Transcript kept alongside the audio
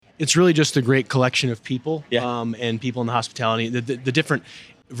It's really just a great collection of people Yeah. and people in the hospitality, the different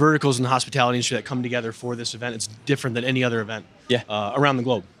verticals in the hospitality industry that come together for this event. It's different than any other event around the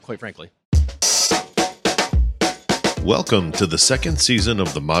globe, quite frankly. Welcome to the second season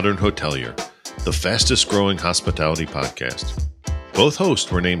of The Modern Hotelier, the fastest growing hospitality podcast. Both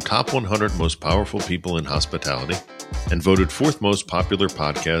hosts were named top 100 most powerful people in hospitality and voted fourth most popular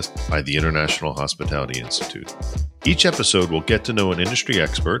podcast by the International Hospitality Institute. Each episode will get to know an industry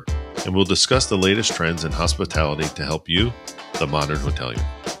expert and we'll discuss the latest trends in hospitality to help you, the modern hotelier.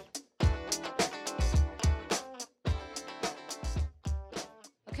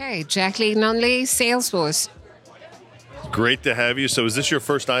 Okay, Jacqueline Nunley, Salesforce. Great to have you. So is this your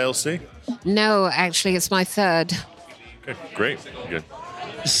first ILC? No, actually, it's my third. Okay, great. Good.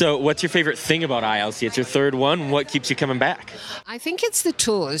 So what's your favorite thing about ILC? It's your third one. What keeps you coming back? I think it's the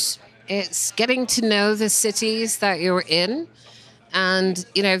tours. It's getting to know the cities that you're in and,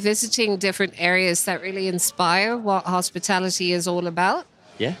 visiting different areas that really inspire what hospitality is all about.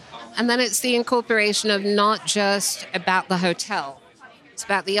 Yeah. And then it's the incorporation of not just about the hotel. It's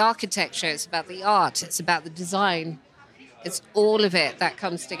about the architecture. It's about the art. It's about the design. It's all of it that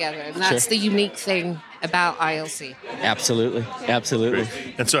comes together. And that's the unique thing about ILC. Absolutely. Absolutely.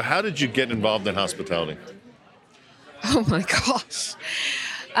 Great. And so how did you get involved in hospitality? Oh, my gosh.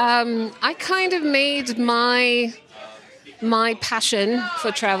 I kind of made my passion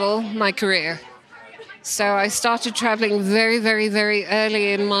for travel my career. So I started traveling very, very, very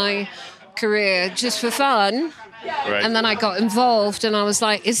early in my career just for fun. Right. And then I got involved and I was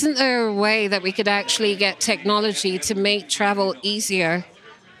like, isn't there a way that we could actually get technology to make travel easier?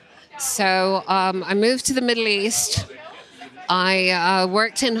 So I moved to the Middle East. I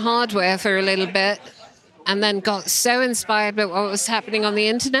worked in hardware for a little bit and then got so inspired by what was happening on the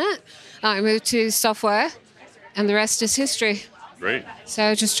internet. I moved to software and the rest is history. Great.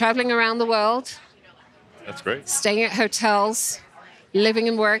 So just traveling around the world. That's great. Staying at hotels, living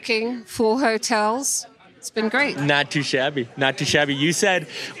and working for hotels. It's been great. Not too shabby. Not too shabby. You said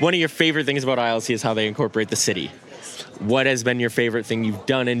one of your favorite things about ILC is how they incorporate the city. What has been your favorite thing you've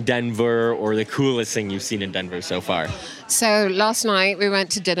done in Denver or the coolest thing you've seen in Denver so far? So last night we went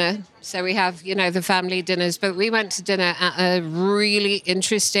to dinner. So we have, the family dinners, but we went to dinner at a really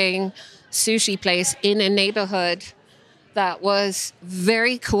interesting sushi place in a neighborhood that was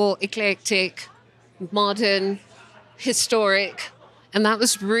very cool, eclectic, modern, historic. And that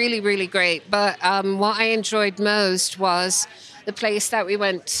was really, really great. But what I enjoyed most was the place that we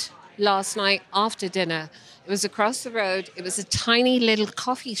went last night after dinner. It was across the road. It was a tiny little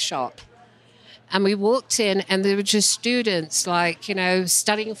coffee shop. And we walked in and there were just students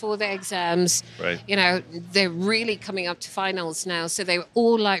studying for their exams. Right. They're really coming up to finals now. So they were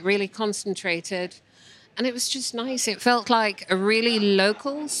all really concentrated. And it was just nice. It felt like a really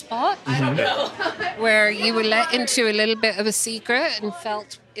local spot where you were let into a little bit of a secret and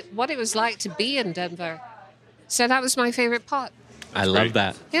felt what it was like to be in Denver. So that was my favorite part. I love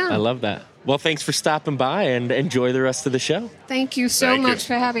that. Yeah. I love that. Well, thanks for stopping by and enjoy the rest of the show. Thank you so much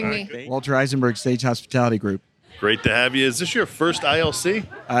for having me. Walter Eisenberg, Stage Hospitality Group. Great to have you. Is this your first ILC?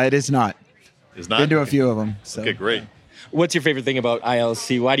 It is not. It's not? Been to a few of them. So. Okay, great. What's your favorite thing about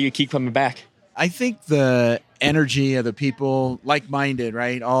ILC? Why do you keep coming back? I think the energy of the people, like-minded,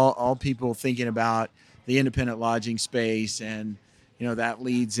 right? All people thinking about the independent lodging space, and that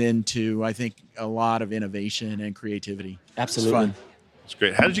leads into, I think, a lot of innovation and creativity. Absolutely. It's fun. That's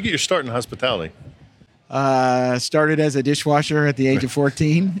great. How did you get your start in hospitality? Started as a dishwasher at the age of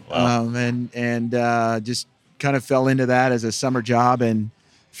 14, Wow. and just kind of fell into that as a summer job and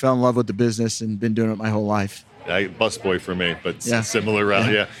fell in love with the business and been doing it my whole life. Busboy for me, but Yeah. similar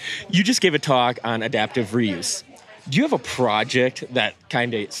route, yeah. You just gave a talk on adaptive reuse. Do you have a project that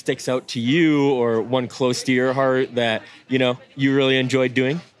kind of sticks out to you or one close to your heart that, you really enjoyed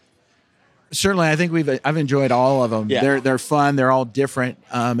doing? Certainly, I think I've enjoyed all of them. Yeah. They're fun. They're all different,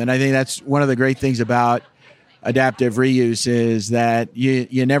 and I think that's one of the great things about adaptive reuse is that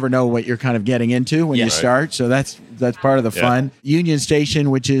you never know what you're kind of getting into when Yeah. you start. So that's part of the fun. Union Station,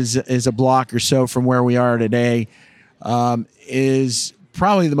 which is a block or so from where we are today, is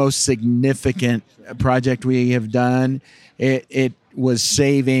probably the most significant project we have done. It was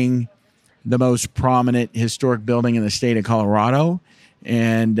saving the most prominent historic building in the state of Colorado.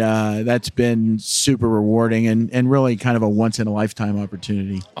 And that's been super rewarding and really kind of a once-in-a-lifetime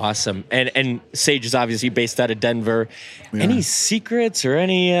opportunity. Awesome. And Sage is obviously based out of Denver. Any secrets or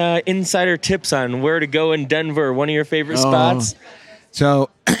any insider tips on where to go in Denver? One of your favorite spots? So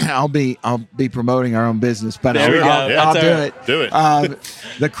I'll be promoting our own business, but There we go. I'll do That's it. Do it.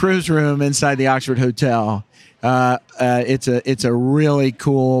 The cruise room inside the Oxford Hotel It's a really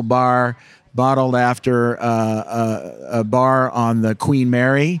cool bar, bottled after a bar on the Queen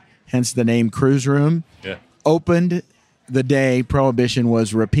Mary, hence the name Cruise Room. Yeah. Opened the day Prohibition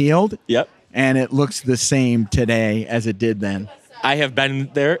was repealed. Yep. And it looks the same today as it did then. I have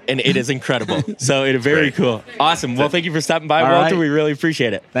been there, and it is incredible. So it's very Great. cool. Awesome. Well, thank you for stopping by, All Walter. right. We really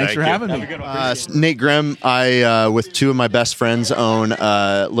appreciate it. Thanks Thank for you. having Have me. a good one. Nate Grimm. I, with two of my best friends, own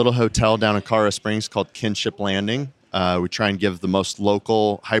a little hotel down in Colorado Springs called Kinship Landing. We try and give the most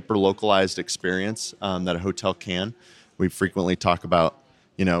local, hyper-localized experience that a hotel can. We frequently talk about,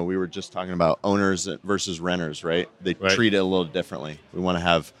 we were just talking about owners versus renters, right? They Right. treat it a little differently. We want to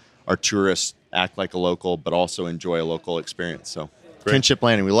have our tourists act like a local, but also enjoy a local experience. So Great. Kinship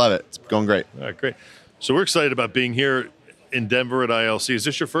Landing, we love it. It's going great. All right, great. So we're excited about being here in Denver at ILC. Is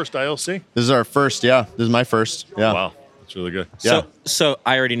this your first ILC? This is our first, This is my first, Wow, that's really good. Yeah. So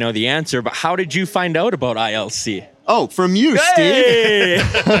I already know the answer, but how did you find out about ILC? Oh, from you, Steve. Hey!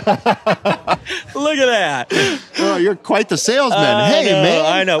 Look at that. Oh, you're quite the salesman. I Hey, know, man.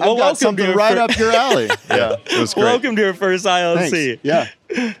 I know. I've Well, got welcome something to right your up your alley. Yeah, it was great. Welcome to your first ILC. Thanks. Yeah.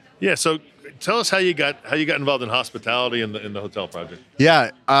 Yeah. So tell us how you got involved in hospitality in the hotel project. Yeah.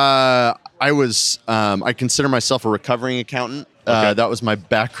 I consider myself a recovering accountant. Okay. That was my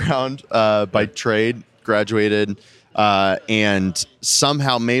background by trade. Graduated and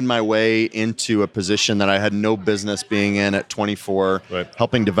somehow made my way into a position that I had no business being in at 24, Right.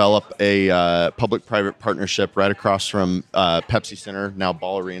 helping develop a public-private partnership right across from Pepsi Center, now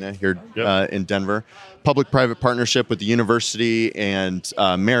Ball Arena here Yep. in Denver. Public-private partnership with the university and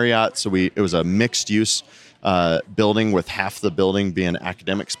Marriott. So it was a mixed-use building with half the building being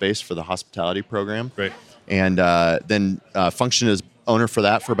academic space for the hospitality program. Great. And then functioned as owner for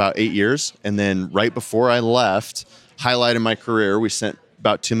that for about 8 years. And then right before I left, highlight in my career, we sent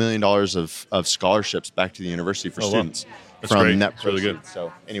about $2 million of scholarships back to the university for Oh, wow. students That's from great. net That's really proceeds. good.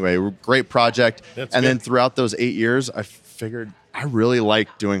 So anyway, great project. That's and then good. throughout those 8 years, I figured I really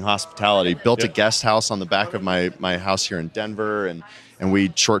liked doing hospitality. Built a Yeah. guest house on the back of my house here in Denver, and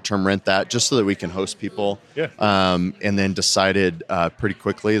we short-term rent that just so that we can host people. Yeah. And then decided pretty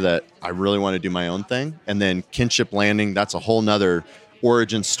quickly that I really want to do my own thing. And then Kinship Landing, that's a whole nother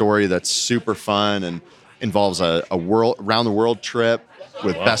origin story that's super fun and involves a around the world trip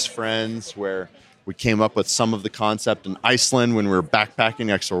with Wow. best friends where we came up with some of the concept in Iceland when we were backpacking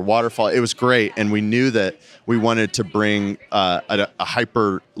next to a waterfall. It was great. And we knew that we wanted to bring a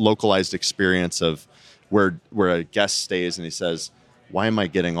hyper localized experience of where a guest stays and he says, why am I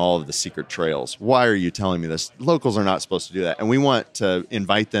getting all of the secret trails? Why are you telling me this? Locals are not supposed to do that. And we want to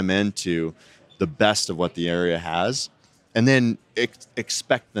invite them into the best of what the area has and then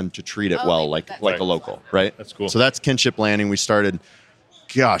expect them to treat it well, like Right. a local, right? That's cool. So that's Kinship Landing. We started,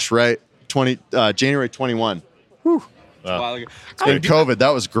 January 21. A while ago. In COVID, that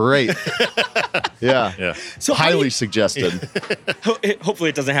was great. Yeah. Yeah. So how do Highly you- suggested. Hopefully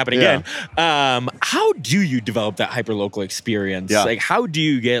it doesn't happen Yeah. again. How do you develop that hyper local experience? Yeah. Like, how do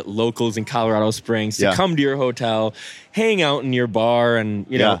you get locals in Colorado Springs to Yeah. come to your hotel, hang out in your bar, and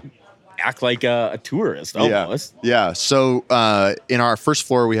act like a tourist almost? Yeah. So in our first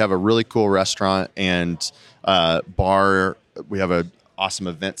floor, we have a really cool restaurant and bar. We have an awesome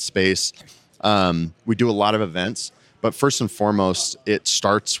event space. We do a lot of events, but first and foremost, it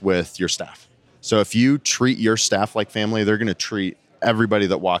starts with your staff. So if you treat your staff like family, they're going to treat everybody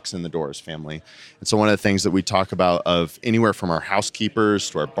that walks in the door as family. And so one of the things that we talk about of anywhere from our housekeepers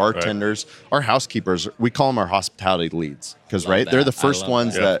to our bartenders, our housekeepers, we call them our hospitality leads because, right, they're the that. I first love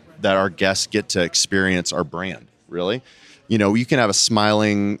ones that. that our guests get to experience our brand, really. You can have a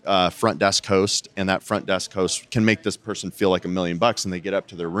smiling front desk host, and that front desk host can make this person feel like $1 million, and they get up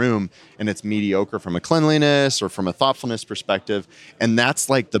to their room, and it's mediocre from a cleanliness or from a thoughtfulness perspective, and that's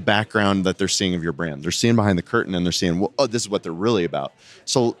like the background that they're seeing of your brand. They're seeing behind the curtain, and they're seeing, well, oh, this is what they're really about.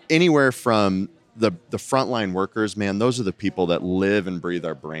 So anywhere from the frontline workers, man, those are the people that live and breathe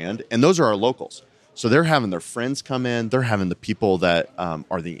our brand, and those are our locals. So they're having their friends come in. They're having the people that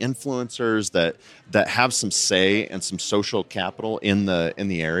are the influencers that have some say and some social capital in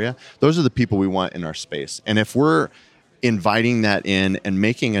the area. Those are the people we want in our space. And if we're inviting that in and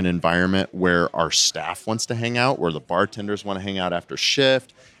making an environment where our staff wants to hang out, where the bartenders want to hang out after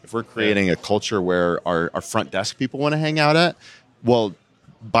shift, if we're creating a culture where our front desk people want to hang out at, well,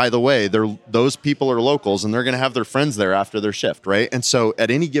 by the way, those people are locals and they're going to have their friends there after their shift, right? And so at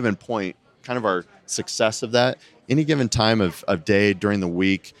any given point, kind of our success of that, any given time of day during the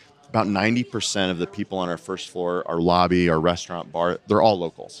week, about 90% of the people on our first floor, our lobby, our restaurant, bar, they're all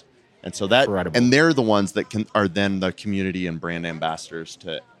locals. And so that, Incredible. and they're the ones that are then the community and brand ambassadors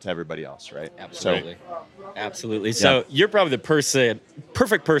to everybody else, right? Absolutely. Absolutely. So you're probably the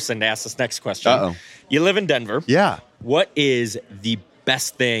perfect person to ask this next question. Uh-oh. You live in Denver. Yeah. What is the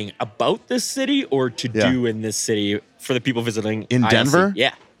best thing about this city or to do in this city for the people visiting In ILC? Denver?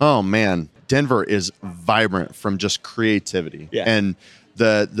 Yeah. Oh man, Denver is vibrant from just creativity. Yeah. And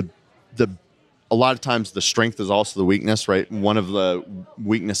the a lot of times the strength is also the weakness, right? One of the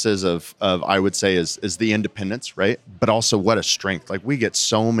weaknesses of I would say is the independence, right? But also what a strength. Like we get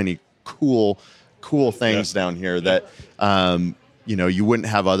so many cool things down here that you wouldn't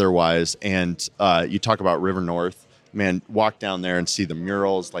have otherwise. And you talk about River North. Man, walk down there and see the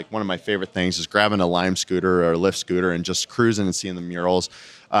murals. Like one of my favorite things is grabbing a Lime scooter or a Lyft scooter and just cruising and seeing the murals.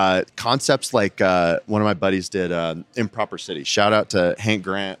 Concepts like one of my buddies did Improper City. Shout out to Hank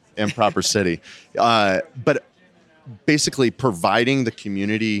Grant, Improper City. But basically providing the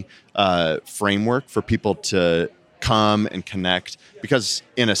community framework for people to come and connect, because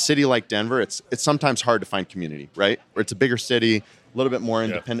in a city like Denver, it's sometimes hard to find community, right? Or it's a bigger city, a little bit more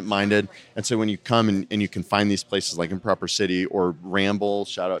independent minded. And so when you come and you can find these places like Improper City or Ramble,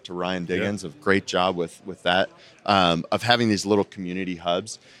 shout out to Ryan Diggins, a great job with that, of having these little community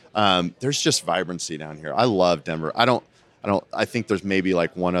hubs. There's just vibrancy down here. I love Denver. I think there's maybe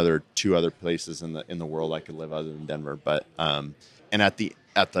like two other places in the world I could live other than Denver. But and at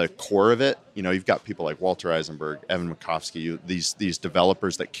the core of it, you've got people like Walter Eisenberg, Evan Makovsky, these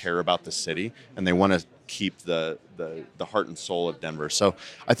developers that care about the city and they want to keep the heart and soul of Denver. So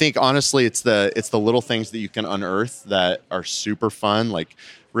I think honestly, it's the little things that you can unearth that are super fun, like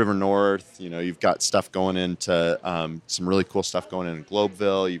River North. You've got stuff going into some really cool stuff going in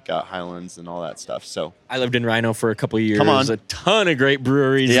Globeville. You've got Highlands and all that stuff. So I lived in Rhino for a couple of years. Come on. A ton of great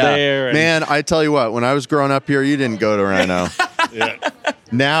breweries there. And Man, I tell you what, when I was growing up here, you didn't go to Rhino.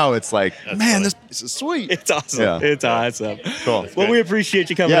 Now it's like, man, this place is sweet. It's awesome. Yeah. It's awesome. Cool. Well, we appreciate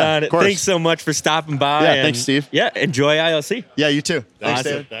you coming Yeah, on. of course. Thanks so much for stopping by. Yeah, and, thanks, Steve. Yeah, enjoy ILC. Yeah, you too. Thanks,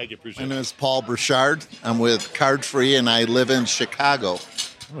 Awesome. Dave. Thank you. Appreciate My it. name is Paul Burchard. I'm with Card Free, and I live in Chicago.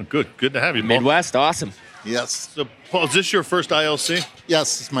 Oh, good. Good to have you, Paul. Midwest, awesome. Yes. So, Paul, is this your first ILC?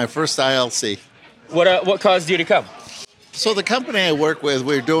 Yes, it's my first ILC. What caused you to come? So the company I work with,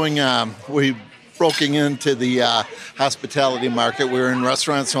 we broken into the hospitality market. We were in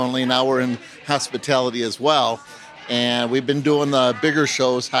restaurants only. Now we're in hospitality as well. And we've been doing the bigger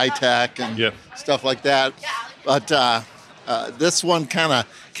shows, high tech and stuff like that. But this one kind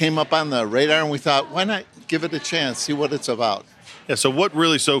of came up on the radar, and we thought, why not give it a chance, see what it's about. Yeah. So,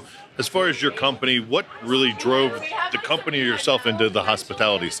 as far as your company, what really drove the company or yourself into the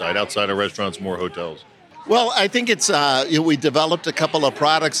hospitality side, outside of restaurants, more hotels? Well, I think it's we developed a couple of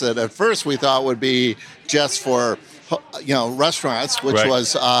products that at first we thought would be just for restaurants, which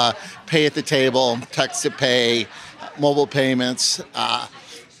was pay at the table, text to pay, mobile payments,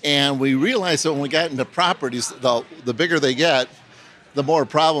 and we realized that when we got into properties, the bigger they get, the more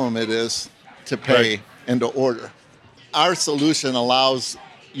problem it is to pay and to order. Our solution allows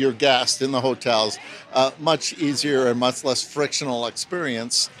your guest in the hotels a much easier and much less frictional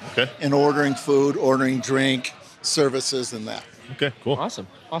experience in ordering food, ordering drink, services, and that. Okay, cool. Awesome.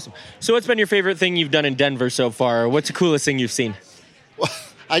 So what's been your favorite thing you've done in Denver so far? What's the coolest thing you've seen? Well,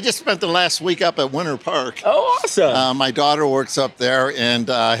 I just spent the last week up at Winter Park. Oh, awesome. My daughter works up there and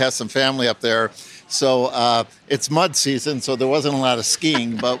has some family up there. So it's mud season, so there wasn't a lot of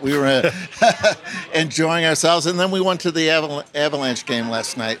skiing, but we were enjoying ourselves. And then we went to the Avalanche game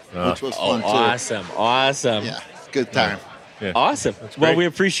last night, which was fun, too. Awesome. Yeah, good time. Yeah. Awesome. Well, we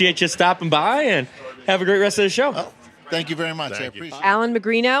appreciate you stopping by, and have a great rest of the show. Oh, thank you very much. I Thank you. appreciate it. Alan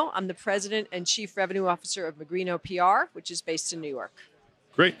Magrino. I'm the president and chief revenue officer of Magrino PR, which is based in New York.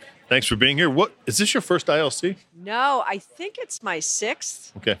 Great. Thanks for being here. What is this your first ILC? No, I think it's my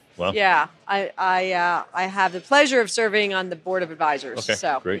sixth. Okay. Well. Yeah, I have the pleasure of serving on the board of advisors. Okay,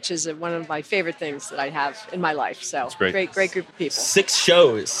 so great. which is one of my favorite things that I have in my life. So That's great. great group of people. 6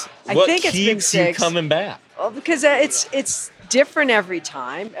 shows. I What think it's been keeps you 6. coming back? Well, because it's different every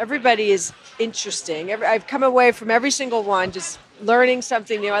time. Everybody is interesting. I've come away from every single one just learning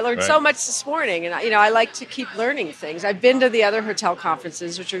something new. I learned so much this morning, and I like to keep learning things. I've been to the other hotel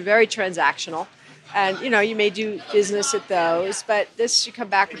conferences, which are very transactional, and you may do business at those, but this you come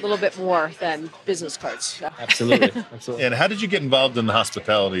back with a little bit more than business cards. So. Absolutely. And how did you get involved in the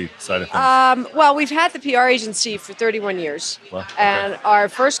hospitality side of things? Well, we've had the PR agency for 31 years, Wow, okay. and our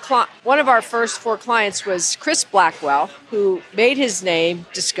one of our first 4 clients was Chris Blackwell, who made his name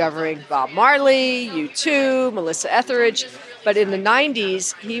discovering Bob Marley, U2, Melissa Etheridge. But in the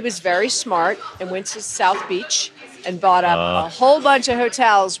 90s, he was very smart and went to South Beach and bought up a whole bunch of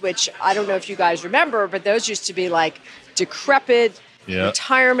hotels, which I don't know if you guys remember, but those used to be like decrepit,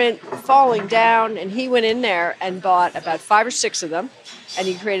 retirement, falling down. And he went in there and bought about 5 or 6 of them, and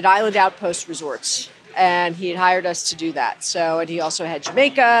he created Island Outpost Resorts. And he had hired us to do that. So, and he also had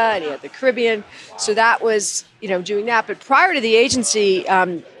Jamaica, and he had the Caribbean. So that was, doing that. But prior to the agency,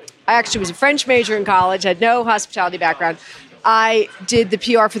 I actually was a French major in college, had no hospitality background. I did the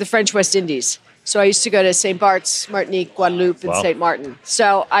PR for the French West Indies. So I used to go to St. Bart's, Martinique, Guadeloupe, and St. Martin.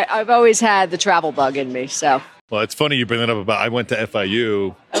 So I've always had the travel bug in me. So. Well, it's funny you bring that up about I went to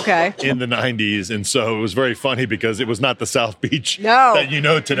FIU in the 90s, and so it was very funny because it was not the South Beach that you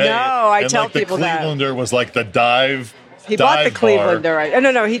know today. No, I tell like people that. The Clevelander was like the dive. He bought the Clevelander, right? Oh,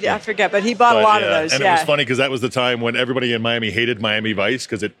 no, I forget, but he bought a lot of those. And it was funny because that was the time when everybody in Miami hated Miami Vice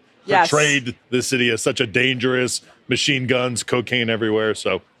because it portrayed the city as such a dangerous, machine guns, cocaine everywhere.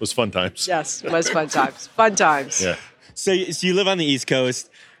 So it was fun times. Yes, it was fun times. Fun times. Yeah. So you live on the East Coast.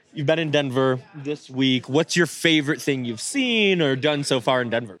 You've been in Denver this week. What's your favorite thing you've seen or done so far in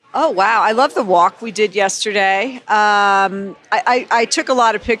Denver? Oh, wow. I love the walk we did yesterday. I took a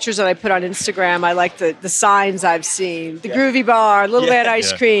lot of pictures that I put on Instagram. I like the signs I've seen. The Groovy Bar, Little Red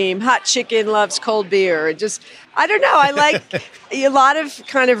Ice Cream, Hot Chicken Loves Cold Beer. Just, I don't know. I like a lot of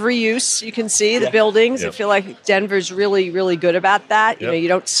kind of reuse. You can see the buildings. I feel like Denver's really, really good about that. You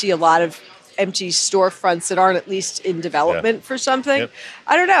don't see a lot of empty storefronts that aren't at least in development for something.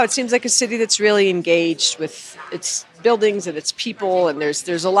 I don't know. It seems like a city that's really engaged with its buildings and its people, and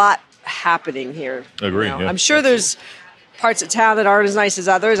there's a lot happening here. Agree. I'm sure there's parts of town that aren't as nice as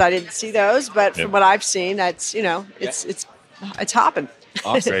others. I didn't see those, but from what I've seen, that's it's hopping.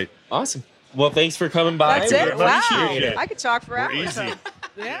 Awesome. Great. Awesome. Well, thanks for coming by. That's it. Wow. Appreciate it. I could talk for hours. Easy.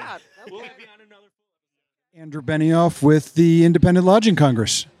 Yeah. Andrew Benioff with the Independent Lodging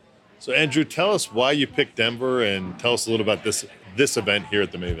Congress. So, Andrew, tell us why you picked Denver and tell us a little about this event here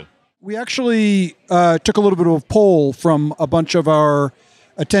at the Maven. We actually took a little bit of a poll from a bunch of our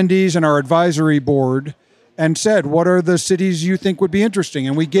attendees and our advisory board and said, what are the cities you think would be interesting?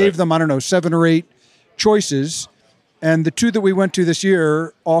 And we gave them, 7 or 8 choices. And the 2 that we went to this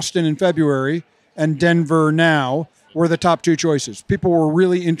year, Austin in February and Denver now, were the top 2 choices. People were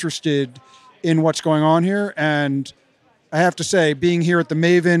really interested in what's going on here. And I have to say, being here at the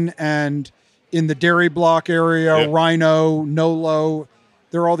Maven and in the Dairy Block area, Rhino, Nolo,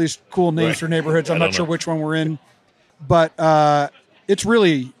 there are all these cool names for neighborhoods. I'm not sure which one we're in. But it's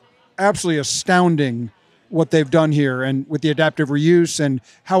really absolutely astounding what they've done here, and with the adaptive reuse and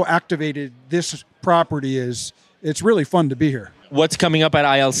how activated this property is. It's really fun to be here. What's coming up at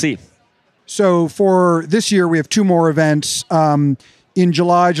ILC? So for this year, we have 2 more events. In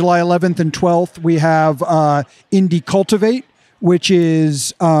July 11th and 12th, we have Indie Cultivate, which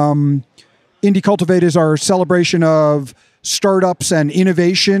is Indie Cultivate is our celebration of startups and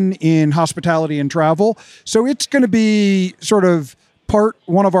innovation in hospitality and travel. So it's going to be sort of part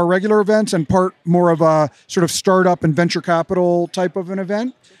one of our regular events and part more of a sort of startup and venture capital type of an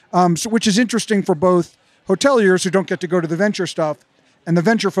event, which is interesting for both hoteliers who don't get to go to the venture stuff, and the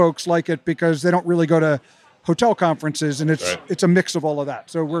venture folks like it because they don't really go to hotel conferences, and it's a mix of all of that.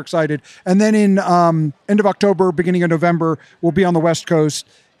 So we're excited. And then in end of October, beginning of November, we'll be on the West Coast.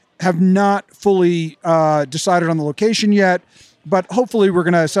 Have not fully decided on the location yet, but hopefully we're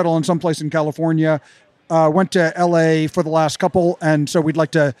going to settle in someplace in California. Went to LA for the last couple, and so we'd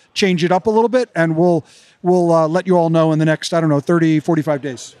like to change it up a little bit, and we'll let you all know in the next, 30, 45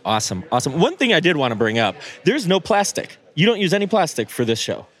 days. Awesome. One thing I did want to bring up, there's no plastic. You don't use any plastic for this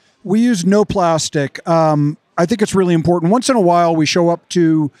show. We use no plastic. I think it's really important. Once in a while, we show up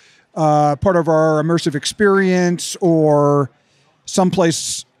to part of our immersive experience or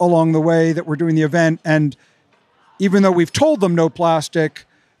someplace along the way that we're doing the event. And even though we've told them no plastic,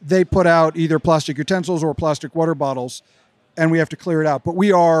 they put out either plastic utensils or plastic water bottles, and we have to clear it out. But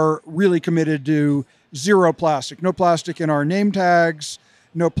we are really committed to zero plastic. No plastic in our name tags,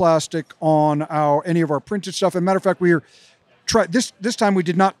 no plastic on any of our printed stuff. As a matter of fact, this time we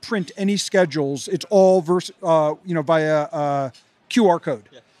did not print any schedules. It's all via QR code.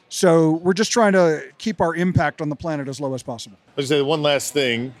 Yeah. So we're just trying to keep our impact on the planet as low as possible. I'll say one last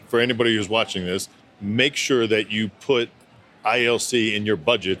thing for anybody who's watching this: make sure that you put ILC in your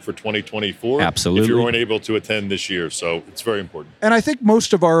budget for 2024. Absolutely. If you weren't able to attend this year, so it's very important. And I think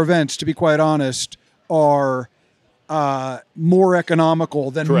most of our events, to be quite honest, are more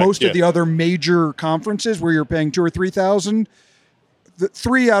economical than most of the other major conferences where you're paying $2,000 or $3,000. The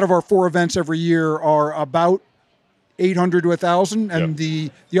 3 out of our 4 events every year are about $800 to $1,000, and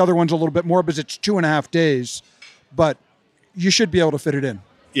the other one's a little bit more because it's 2.5 days. But you should be able to fit it in.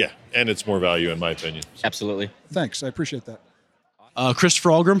 Yeah, and it's more value in my opinion. Absolutely. Thanks. I appreciate that. Christopher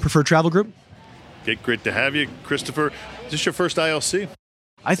Algrim, Preferred Travel Group. Okay, great to have you, Christopher. Is this your first ILC?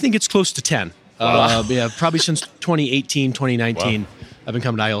 I think it's close to 10. Yeah, probably since 2018, 2019, I've been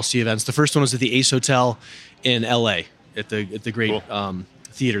coming to ILC events. The first one was at the Ace Hotel in LA at the great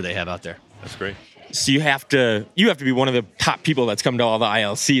theater they have out there. That's great. So you have to be one of the top people that's come to all the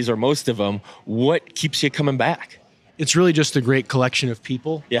ILCs or most of them. What keeps you coming back? It's really just a great collection of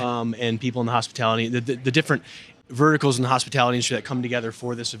people and people in the hospitality, the different verticals in the hospitality industry that come together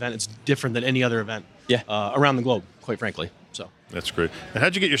for this event. It's different than any other event around the globe, quite frankly. So that's great. And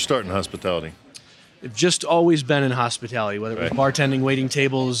how'd you get your start in hospitality? I've just always been in hospitality, whether it was bartending, waiting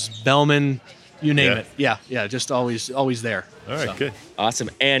tables, bellman, you name it. Yeah, just always there. All right, good. Awesome.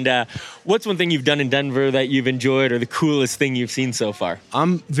 And what's one thing you've done in Denver that you've enjoyed or the coolest thing you've seen so far?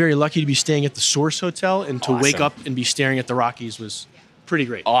 I'm very lucky to be staying at the Source Hotel, and to wake up and be staring at the Rockies was pretty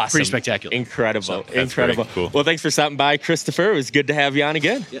great. Awesome. Pretty spectacular. Incredible. So, Incredible. Cool. Well, thanks for stopping by, Christopher. It was good to have you on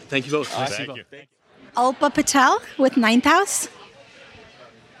again. Yeah, thank you both. Awesome. Thank you. Alpa Patel with Ninth House.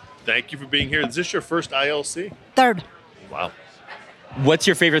 Thank you for being here. Is this your first ILC? Third. Wow. What's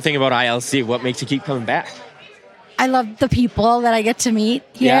your favorite thing about ILC? What makes you keep coming back? I love the people that I get to meet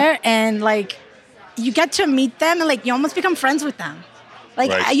here, and like you get to meet them, and like you almost become friends with them.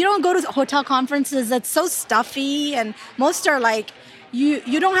 Like you don't go to hotel conferences that's so stuffy, and most are like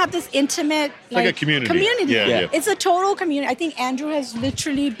you don't have this intimate like a community. Yeah. It's a total community. I think Andrew has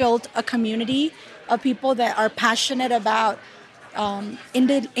literally built a community of people that are passionate about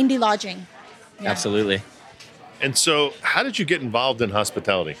indie lodging. Yeah. Absolutely. And so, how did you get involved in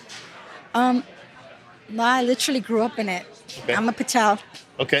hospitality? I literally grew up in it. Okay. I'm a Patel.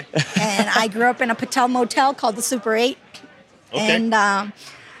 Okay. And I grew up in a Patel motel called the Super 8. Okay. And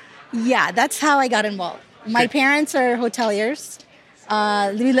that's how I got involved. My parents are hoteliers.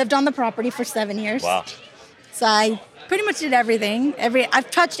 We lived on the property for 7 years. Wow. So I pretty much did everything. I've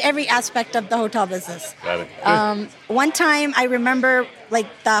touched every aspect of the hotel business. Got it. One time I remember like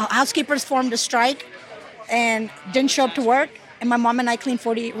the housekeepers formed a strike and didn't show up to work, and my mom and I cleaned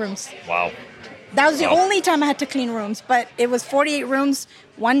 48 rooms. Wow. That was the only time I had to clean rooms, but it was 48 rooms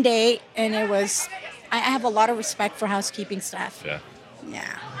one day, and it was, I have a lot of respect for housekeeping staff.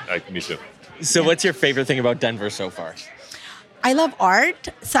 Yeah. Me too. So what's your favorite thing about Denver so far? I love art,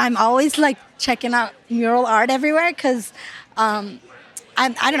 so I'm always like checking out mural art everywhere because I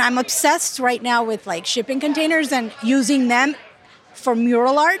don't know, I'm obsessed right now with like shipping containers and using them for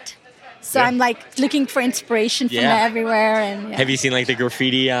mural art. So I'm like looking for inspiration from everywhere. And have you seen like the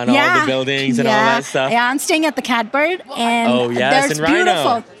graffiti on all the buildings and all that stuff? Yeah, I'm staying at the Catbird, and there's in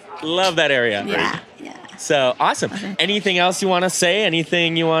Rhino. Beautiful. Love that area. Yeah. So awesome. Anything else you want to say?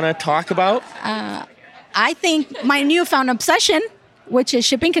 Anything you want to talk about? I think my newfound obsession, which is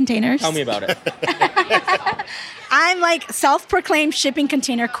shipping containers. Tell me about it. I'm like self-proclaimed shipping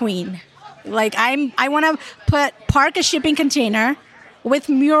container queen. Like I want to park a shipping container with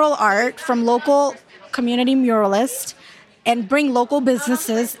mural art from local community muralists and bring local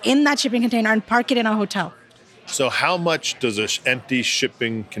businesses in that shipping container and park it in a hotel. So how much does an empty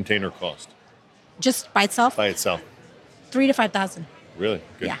shipping container cost? Just by itself? By itself. $3,000 to $5,000. Really?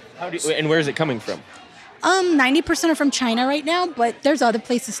 Good. Yeah. And where is it coming from? 90% are from China right now, but there's other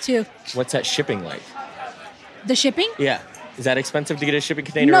places too. What's that shipping like? The shipping? Yeah. Is that expensive to get a shipping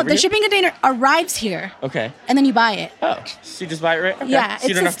container? No, the shipping container arrives here. Okay. And then you buy it. Oh, so you just buy it right? Okay. Yeah, so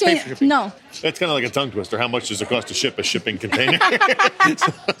you don't have to pay for shipping. No. That's kind of like a tongue twister. How much does it cost to ship a shipping container?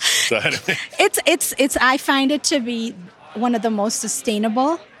 It's. I find it to be one of the most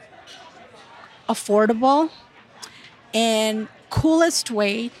sustainable, affordable, and coolest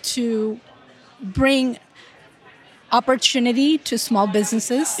way to bring opportunity to small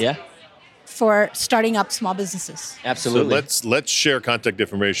businesses. Yeah. For starting up small businesses. Absolutely. So let's share contact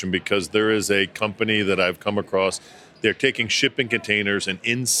information because there is a company that I've come across. They're taking shipping containers and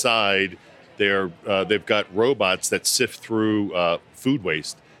inside they've got robots that sift through food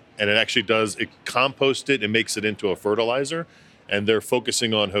waste, and it composts it and makes it into a fertilizer. And they're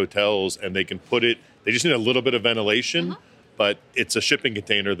focusing on hotels, and they can put it. They just need a little bit of ventilation, but it's a shipping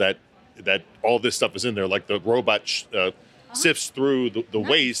container that all this stuff is in there. Like the robot sifts through the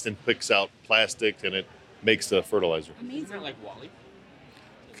waste and picks out plastic, and it makes the fertilizer. Amazing. Like Wally.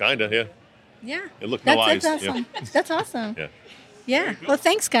 Kinda, yeah. Yeah. It looked no eyes. That's awesome. Yeah. That's awesome. Yeah. Yeah. Well,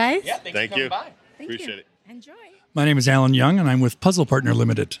 thanks, guys. Yeah. Thank you. By. Appreciate it. Enjoy. My name is Alan Young, and I'm with Puzzle Partner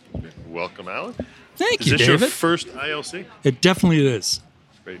Limited. Welcome, Alan. Thank is you, this David. your first ILC? It definitely is.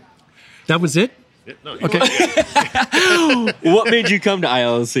 Great. That was it? Yeah, no, Okay. What made you come to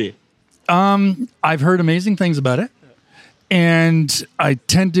ILC? I've heard amazing things about it. And I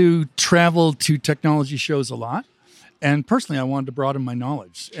tend to travel to technology shows a lot. And personally, I wanted to broaden my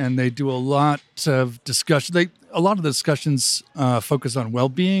knowledge. And they do a lot of discussion. A lot of the discussions focus on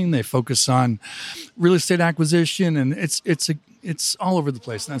well-being. They focus on real estate acquisition, and it's all over the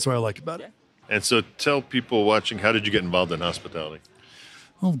place. And that's what I like about it. And so, tell people watching, how did you get involved in hospitality?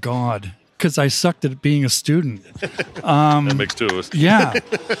 Oh God, because I sucked at being a student. That makes two of us. Yeah.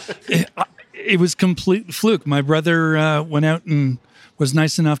 It was complete fluke. My brother went out and was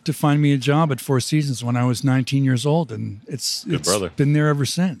nice enough to find me a job at Four Seasons when I was 19 years old, and it's been there ever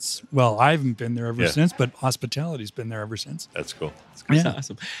since. Well, I haven't been there ever since, but hospitality's been there ever since. That's cool. That's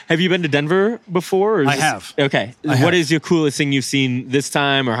awesome. Have you been to Denver before? I have. Okay. What is your coolest thing you've seen this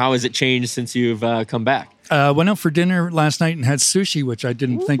time, or how has it changed since you've come back? Went out for dinner last night and had sushi, which I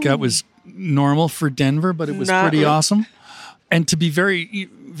didn't think that was normal for Denver, but it was pretty awesome. And to be very,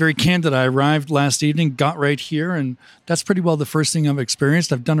 very candid, I arrived last evening, got right here, and that's pretty well the first thing I've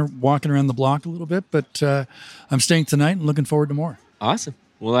experienced. I've done walking around the block a little bit, but I'm staying tonight and looking forward to more. Awesome.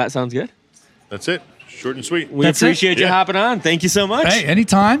 Well, that sounds good. That's it. Short and sweet. We appreciate you hopping on. Thank you so much. Hey,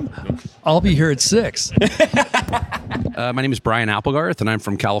 anytime. I'll be here at 6. My name is Brian Applegarth, and I'm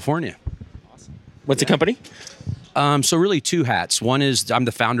from California. What's the company? So really two hats. One is I'm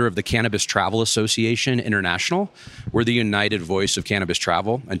the founder of the Cannabis Travel Association International. We're the united voice of cannabis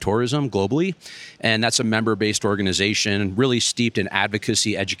travel and tourism globally. And that's a member-based organization really steeped in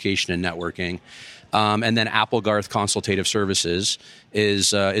advocacy, education, and networking. And then Applegarth Consultative Services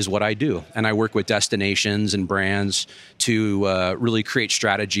is what I do. And I work with destinations and brands to really create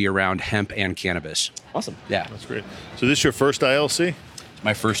strategy around hemp and cannabis. Awesome. Yeah. That's great. So this is your first ILC?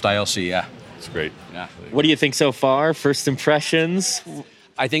 My first ILC, yeah. That's great. Yeah. What do you think so far? First impressions?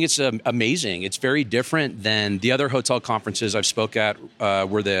 I think it's amazing. It's very different than the other hotel conferences I've spoke at,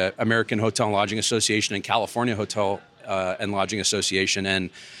 were the American Hotel and Lodging Association and California Hotel and Lodging Association, and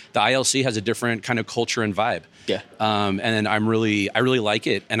the ILC has a different kind of culture and vibe. Yeah. And I really like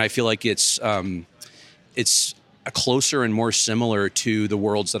it, and I feel like it's closer and more similar to the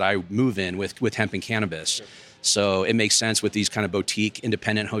worlds that I move in with hemp and cannabis. Sure. So it makes sense with these kind of boutique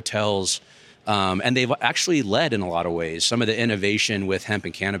independent hotels. And they've actually led in a lot of ways some of the innovation with hemp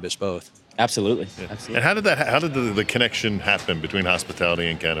and cannabis both. Absolutely. Yeah. Absolutely. And how did the connection happen between hospitality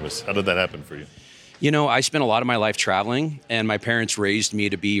and cannabis? How did that happen for you? You know, I spent a lot of my life traveling, and my parents raised me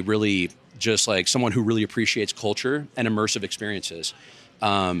to be really just like someone who really appreciates culture and immersive experiences.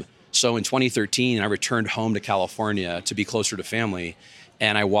 So in 2013, I returned home to California to be closer to family,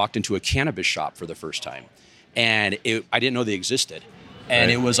 and I walked into a cannabis shop for the first time. And I didn't know they existed. And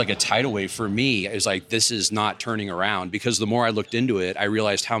It was like a tidal wave for me. It was like, this is not turning around, because the more I looked into it, I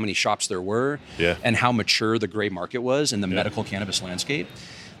realized how many shops there were and how mature the gray market was in the medical cannabis landscape.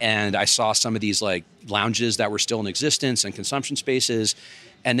 And I saw some of these like lounges that were still in existence and consumption spaces.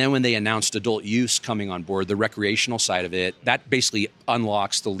 And then when they announced adult use coming on board, the recreational side of it, that basically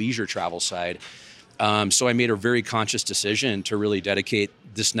unlocks the leisure travel side. So I made a very conscious decision to really dedicate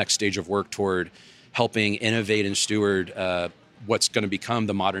this next stage of work toward helping innovate and steward what's going to become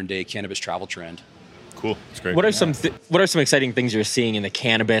the modern day cannabis travel trend. Cool. That's great. What are some exciting things you're seeing in the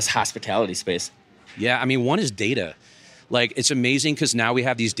cannabis hospitality space? Yeah, I mean, one is data. Like, it's amazing because now we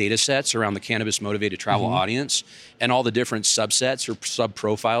have these data sets around the cannabis motivated travel audience and all the different subsets or sub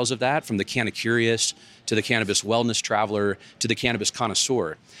profiles of that, from the canna curious to the cannabis wellness traveler to the cannabis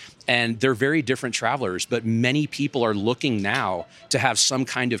connoisseur. And they're very different travelers, but many people are looking now to have some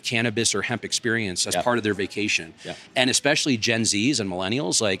kind of cannabis or hemp experience as part of their vacation. Yeah. And especially Gen Zs and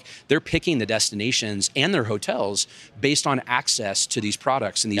millennials, like, they're picking the destinations and their hotels based on access to these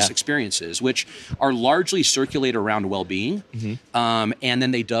products and these experiences, which are largely circulate around well-being. And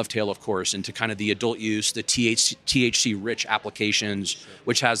then they dovetail, of course, into kind of the adult use, the THC-rich applications,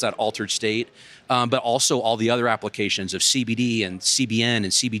 which has that altered state. But also all the other applications of CBD and CBN and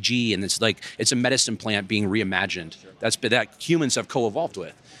CBG, and it's a medicine plant being reimagined. That humans have co-evolved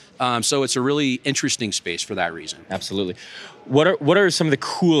with. So it's a really interesting space for that reason. Absolutely. What are some of the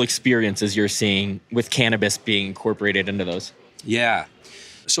cool experiences you're seeing with cannabis being incorporated into those? Yeah.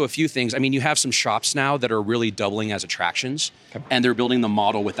 So a few things. I mean, you have some shops now that are really doubling as attractions, and they're building the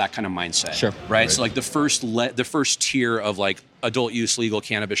model with that kind of mindset. Sure. Right. So like the first tier of like adult use legal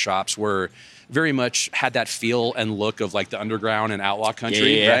cannabis shops were very much had that feel and look of like the underground and outlaw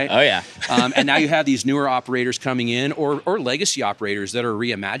country, right? Oh yeah. And now you have these newer operators coming in, or legacy operators that are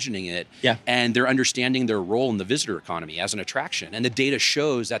reimagining it. Yeah. And they're understanding their role in the visitor economy as an attraction. And the data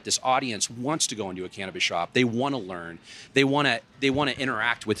shows that this audience wants to go into a cannabis shop. They want to learn. They want to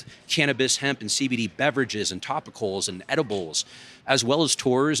interact with cannabis, hemp, and CBD beverages and topicals and edibles, as well as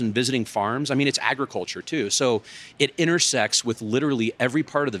tours and visiting farms. I mean, it's agriculture too. So it intersects with literally every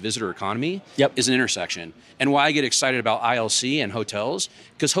part of the visitor economy. Yep. Is an intersection. And why I get excited about ILC and hotels,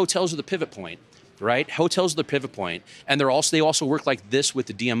 because hotels are the pivot point, right? Hotels are the pivot point. And they also work like this with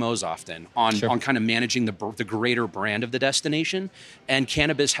the DMOs often on kind of managing the greater brand of the destination. And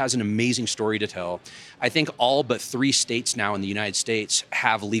cannabis has an amazing story to tell. I think all but 3 states now in the United States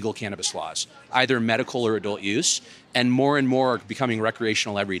have legal cannabis laws, either medical or adult use, and more are becoming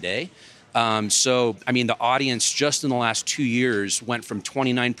recreational every day. So, I mean, the audience just in the last 2 years went from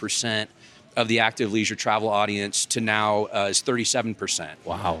 29% of the active leisure travel audience to now is 37%.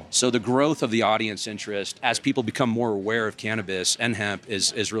 Wow. So the growth of the audience interest as people become more aware of cannabis and hemp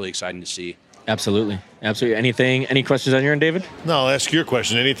is really exciting to see. Absolutely. Any questions on your end, David? No, I'll ask your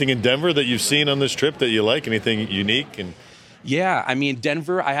question. Anything in Denver that you've seen on this trip that you like? Anything unique? And yeah, I mean,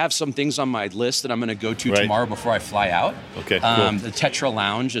 Denver, I have some things on my list that I'm going to go to tomorrow before I fly out. Okay, cool. The Tetra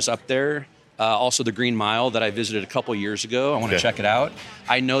Lounge is up there. Also the Green Mile that I visited a couple years ago. I want to check it out.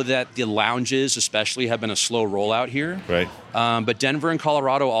 I know that the lounges especially have been a slow rollout here. Right. But Denver and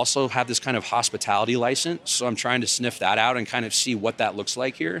Colorado also have this kind of hospitality license. So I'm trying to sniff that out and kind of see what that looks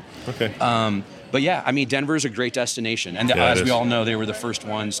like here. Okay. But yeah, I mean, Denver is a great destination. And as we all know, they were the first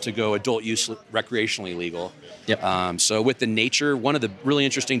ones to go adult use recreationally legal. Yep. So with the nature, one of the really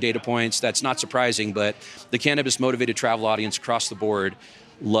interesting data points that's not surprising, but the cannabis motivated travel audience across the board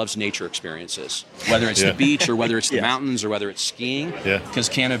loves nature experiences, whether it's the beach or whether it's the mountains or whether it's skiing, because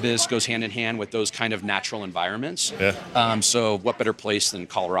cannabis goes hand in hand with those kind of natural environments. So what better place than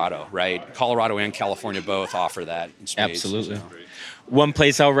Colorado, right? Colorado and California both offer that in space. Absolutely. So. One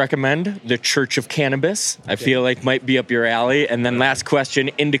place I'll recommend, the Church of Cannabis. I feel like might be up your alley. And then last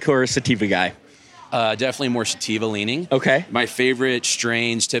question, indica or sativa guy? Definitely more sativa leaning. Okay. My favorite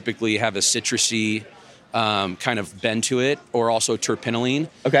strains typically have a citrusy kind of bend to it, or also terpinolene.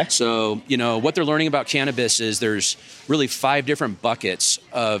 Okay. So, what they're learning about cannabis is there's really 5 different buckets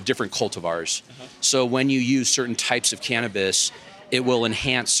of different cultivars. So when you use certain types of cannabis, it will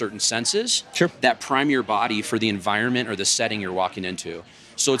enhance certain senses that prime your body for the environment or the setting you're walking into.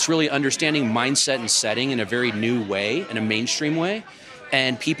 So it's really understanding mindset and setting in a very new way, in a mainstream way.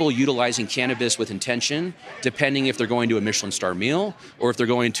 And people utilizing cannabis with intention, depending if they're going to a Michelin star meal, or if they're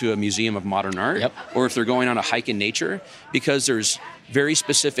going to a museum of modern art, or if they're going on a hike in nature, because there's very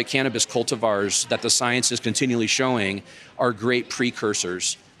specific cannabis cultivars that the science is continually showing are great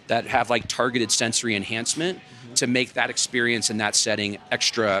precursors that have like targeted sensory enhancement to make that experience in that setting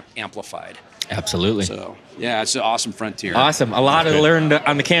extra amplified. Absolutely. So, yeah, it's an awesome frontier. Awesome. A lot to learn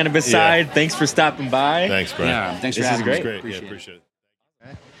on the cannabis side. Thanks for stopping by. Thanks, Brian. Yeah, thanks for This is having great. me. Great. Appreciate it.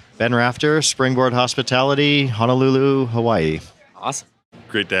 Ben Rafter, Springboard Hospitality, Honolulu, Hawaii. Awesome.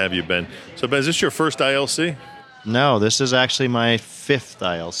 Great to have you, Ben. So, Ben, is this your first ILC? No, this is actually my 5th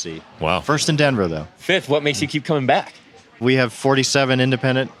ILC. Wow. First in Denver, though. 5th, what makes you keep coming back? We have 47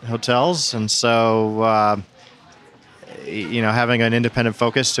 independent hotels, and so having an independent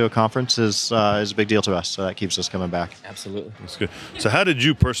focus to a conference is a big deal to us. So that keeps us coming back. Absolutely. That's good. So, how did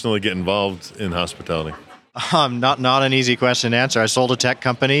you personally get involved in hospitality? Not an easy question to answer. I sold a tech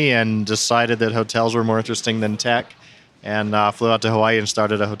company and decided that hotels were more interesting than tech, and flew out to Hawaii and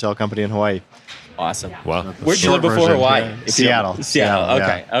started a hotel company in Hawaii. Awesome. Wow. Where'd you live before Hawaii? Seattle. Okay.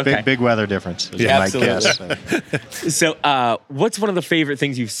 Yeah. Okay. Big weather difference. Is Absolutely. my guess. So, what's one of the favorite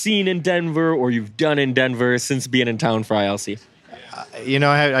things you've seen in Denver or you've done in Denver since being in town for ILC?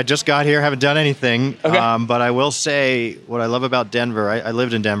 I just got here, haven't done anything. Okay. But I will say what I love about Denver. I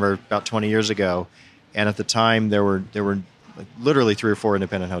lived in Denver about 20 years ago, and at the time there were like literally 3 or 4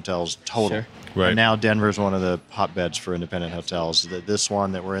 independent hotels total. Sure. Right. And now Denver's one of the hotbeds for independent hotels. This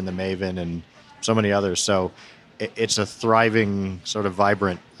one that we're in, the Maven, and so many others. So it's a thriving, sort of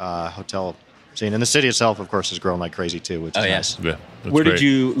vibrant hotel scene. And the city itself, of course, has grown like crazy too, which is nice. Yeah. That's Where great. did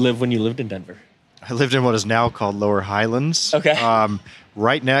you live when you lived in Denver? I lived in what is now called Lower Highlands. Okay.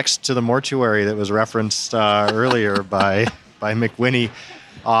 Right next to the mortuary that was referenced earlier by McWhinney.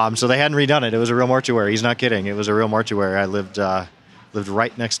 So they hadn't redone it. It was a real mortuary. He's not kidding. It was a real mortuary. I lived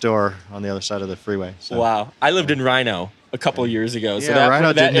right next door on the other side of the freeway. So. Wow. I lived in Rhino a couple of years ago. So Yeah,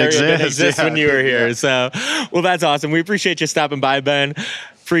 Rhino that didn't area didn't exist. exist Yeah. when you were here. Yeah. So, well, that's awesome. We appreciate you stopping by, Ben.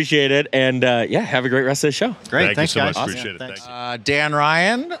 Appreciate it. And have a great rest of the show. Great. Thank you so guys. much. Appreciate it. Thanks. Dan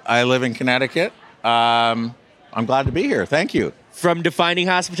Ryan. I live in Connecticut. I'm glad to be here. Thank you. From Defining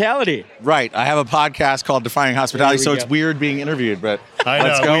Hospitality. Right. I have a podcast called Defining Hospitality, so it's weird being interviewed, but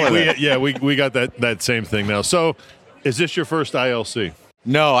let's go with it. Yeah, we got that same thing now. So is this your first ILC?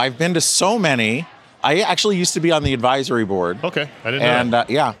 No, I've been to so many. I actually used to be on the advisory board. Okay, I didn't know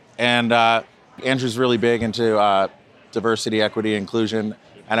that. And Andrew's really big into diversity, equity, inclusion.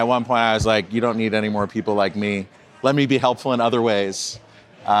 And at one point I was like, you don't need any more people like me. Let me be helpful in other ways.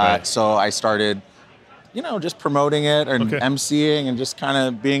 Right. So I started, just promoting it and emceeing and just kind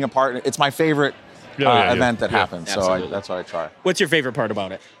of being a part. It's my favorite event that happens. Absolutely. So that's what I try. What's your favorite part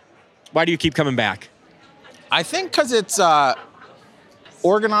about it? Why do you keep coming back? I think because it's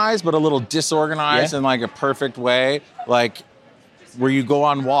organized, but a little disorganized in like a perfect way. Like where you go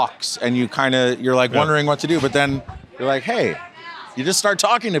on walks and you're like wondering what to do, but then you're like, hey, you just start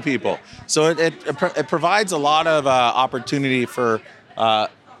talking to people. So it provides a lot of opportunity for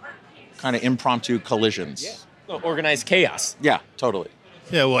kind of impromptu collisions. Yeah. Well, organized chaos. Yeah, totally.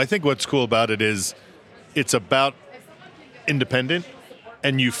 Yeah, well, I think what's cool about it is it's about independent,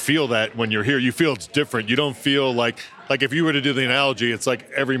 and you feel that when you're here. You feel it's different. You don't feel like if you were to do the analogy, it's like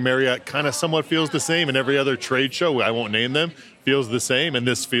every Marriott kind of somewhat feels the same, and every other trade show, I won't name them, feels the same, and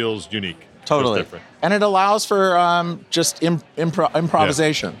this feels unique. Totally. Feels different. And it allows for just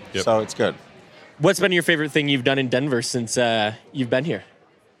improvisation. Yeah. Yep. So it's good. What's been your favorite thing you've done in Denver since you've been here?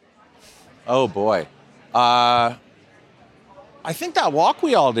 Oh, boy. I think that walk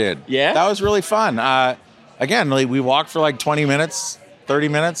we all did. Yeah? That was really fun. Again, we walked for like 20 minutes, 30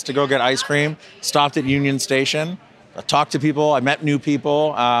 minutes to go get ice cream, stopped at Union Station, talked to people. I met new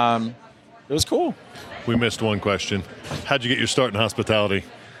people. It was cool. We missed one question. How'd you get your start in hospitality?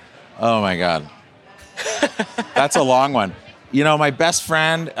 Oh, my God. That's a long one. My best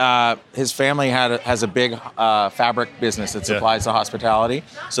friend, his family has a big fabric business that supplies to hospitality.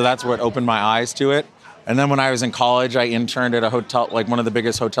 So that's what opened my eyes to it. And then when I was in college, I interned at a hotel, like one of the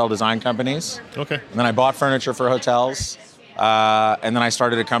biggest hotel design companies. Okay. And then I bought furniture for hotels. And then I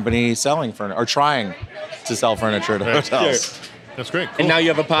started a company selling furniture, or trying to sell furniture to hotels. Sure. That's great. Cool. And now you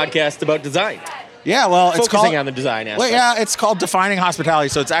have a podcast about design. Yeah, well, it's focusing on the design aspect. Well, yeah, it's called Defining Hospitality,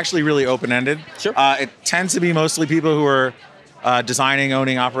 so it's actually really open-ended. Sure. It tends to be mostly people who are designing,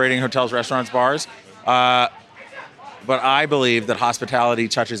 owning, operating hotels, restaurants, bars. But I believe that hospitality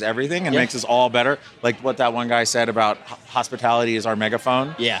touches everything and makes us all better. Like what that one guy said about hospitality is our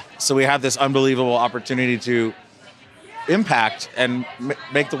megaphone. Yeah. So we have this unbelievable opportunity to impact and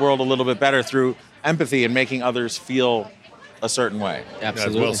make the world a little bit better through empathy and making others feel a certain way.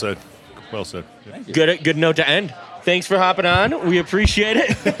 Absolutely. Yeah, well said. Well said. Yeah. Thank you. Good note to end. Thanks for hopping on. We appreciate it.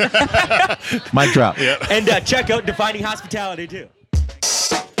 Mic drop. Yeah. And check out Defining Hospitality, too.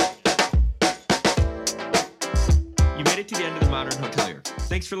 You made it to the end of The Modern Hotelier.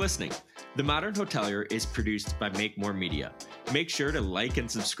 Thanks for listening. The Modern Hotelier is produced by Make More Media. Make sure to like and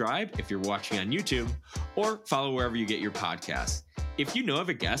subscribe if you're watching on YouTube, or follow wherever you get your podcasts. If you know of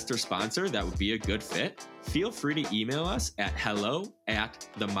a guest or sponsor that would be a good fit, feel free to email us at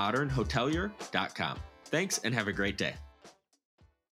hello@themodernhotelier.com. Thanks and have a great day.